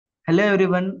Hello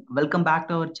everyone, welcome back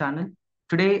to our channel.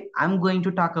 Today I'm going to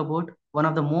talk about one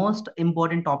of the most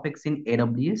important topics in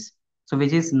AWS,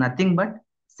 which is nothing but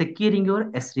securing your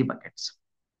S3 buckets.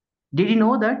 Did you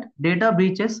know that data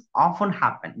breaches often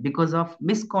happen because of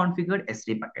misconfigured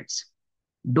S3 buckets?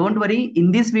 Don't worry, in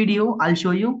this video I'll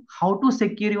show you how to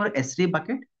secure your S3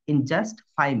 bucket in just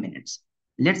 5 minutes.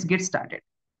 Let's get started.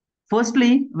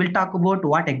 Firstly, we'll talk about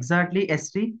what exactly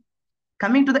S3.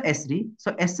 Coming to the S3,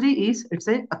 so S3 is it's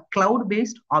a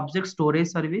cloud-based object storage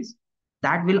service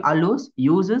that will allows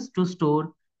users to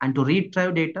store and to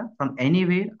retrieve data from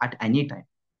anywhere at any time.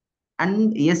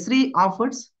 And S3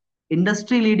 offers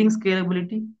industry-leading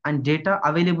scalability and data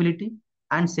availability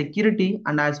and security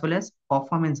and as well as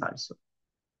performance also.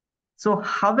 So,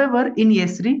 however, in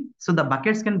S3, so the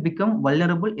buckets can become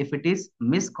vulnerable if it is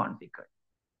misconfigured,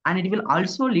 and it will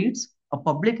also leads a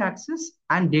public access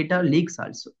and data leaks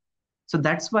also. So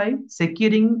that's why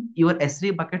securing your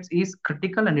S3 buckets is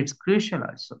critical and it's crucial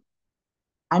also.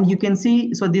 And you can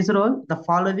see, so these are all the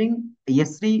following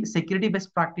S3 security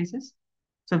best practices.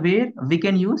 So where we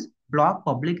can use block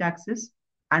public access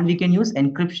and we can use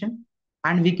encryption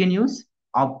and we can use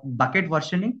bucket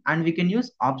versioning and we can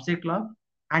use object log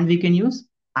and we can use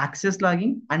access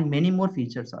logging and many more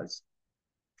features also.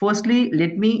 Firstly,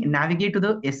 let me navigate to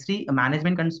the S3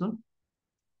 management console.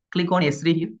 Click on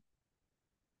S3 here.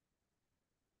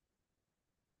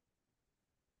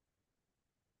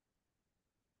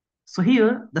 So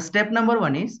here, the step number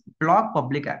one is block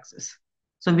public access.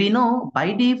 So we know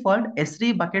by default,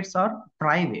 S3 buckets are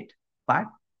private, but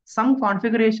some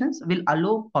configurations will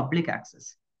allow public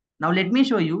access. Now let me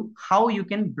show you how you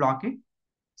can block it.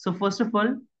 So first of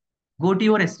all, go to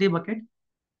your S3 bucket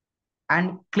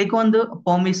and click on the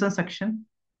permission section.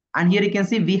 And here you can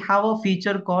see we have a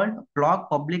feature called block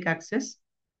public access.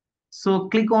 So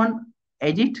click on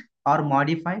edit or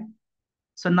modify.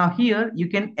 So now here you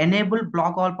can enable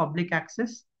block all public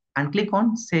access and click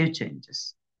on save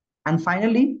changes. And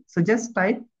finally, so just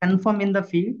type confirm in the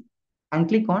field and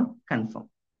click on confirm.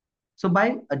 So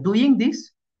by doing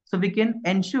this, so we can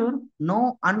ensure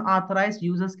no unauthorized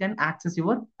users can access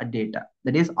your data,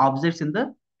 that is objects in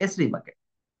the S3 bucket.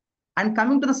 And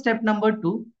coming to the step number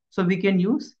two, so we can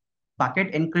use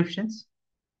bucket encryptions.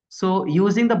 So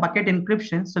using the bucket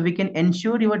encryption, so we can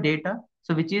ensure your data,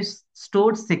 so which is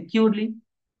stored securely,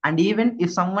 and even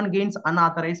if someone gains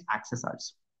unauthorized access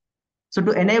also. So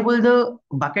to enable the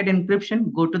bucket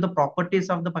encryption, go to the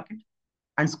properties of the bucket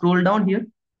and scroll down here.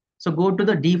 So go to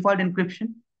the default encryption.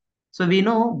 So we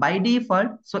know by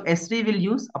default, so S3 will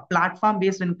use a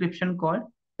platform-based encryption called,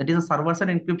 that is a server-side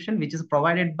encryption, which is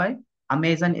provided by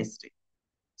Amazon S3.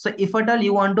 So if at all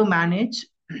you want to manage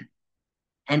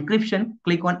encryption,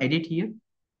 click on edit here.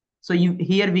 So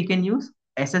here we can use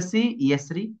SSC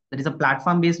ES3, that is a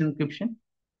platform-based encryption,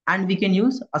 and we can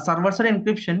use a server-side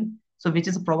encryption, so which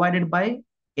is provided by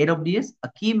AWS,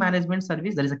 a key management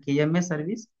service, that is a KMS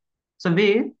service. So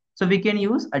we can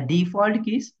use a default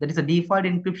keys, that is a default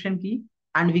encryption key,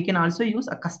 and we can also use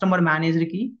a customer managed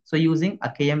key, so using a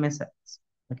KMS service.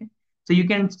 Okay. So you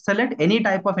can select any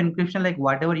type of encryption like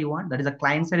whatever you want, that is a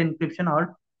client-side encryption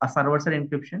or a server-side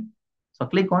encryption. So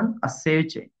click on a save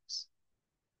changes.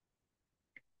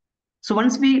 So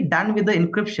once we done with the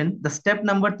encryption, the step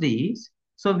number three is,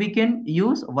 so we can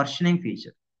use versioning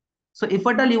feature. So if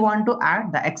at all you want to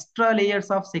add the extra layers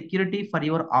of security for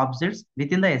your objects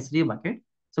within the S3 bucket,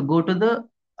 so go to the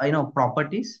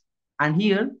properties, and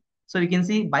here, so you can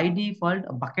see by default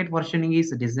bucket versioning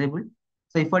is disabled.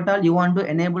 So if at all you want to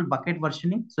enable bucket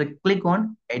versioning, so click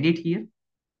on edit here,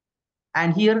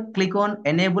 and here click on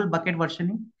enable bucket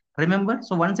versioning. Remember,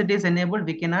 so once it is enabled,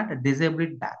 we cannot disable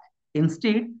it back.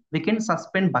 Instead, we can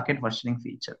suspend bucket versioning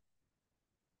feature.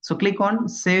 So click on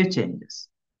save changes.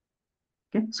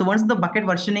 Okay. So once the bucket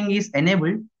versioning is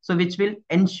enabled, so which will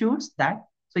ensures that,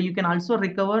 so you can also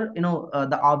recover,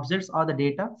 the objects or the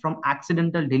data from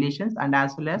accidental deletions and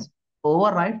as well as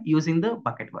override using the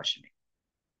bucket versioning.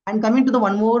 And coming to the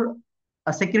one more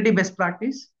security best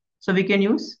practice, so we can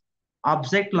use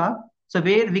object log. So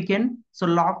where we can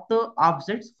lock the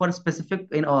objects for specific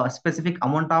specific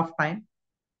amount of time.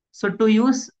 So to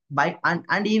use by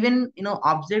and even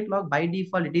object log by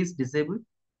default it is disabled.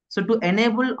 So to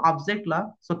enable object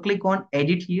log, so click on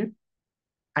edit here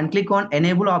and click on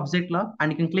enable object log, and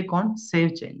you can click on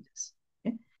save changes.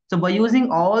 Okay. So by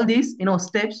using all these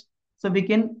steps, so we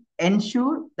can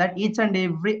ensure that each and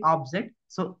every object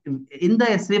so in the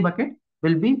S3 bucket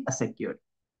will be secured.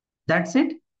 That's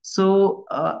it. So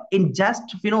in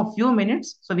just few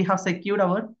minutes, so we have secured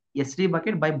our S3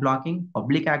 bucket by blocking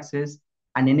public access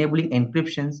and enabling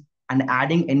encryptions and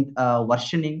adding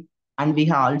versioning, and we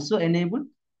have also enabled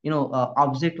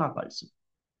object lock also.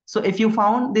 So if you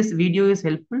found this video is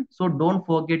helpful, so don't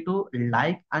forget to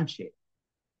like and share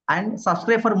and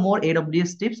subscribe for more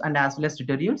AWS tips and as well as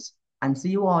tutorials, and see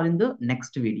you all in the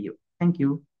next video. Thank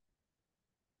you.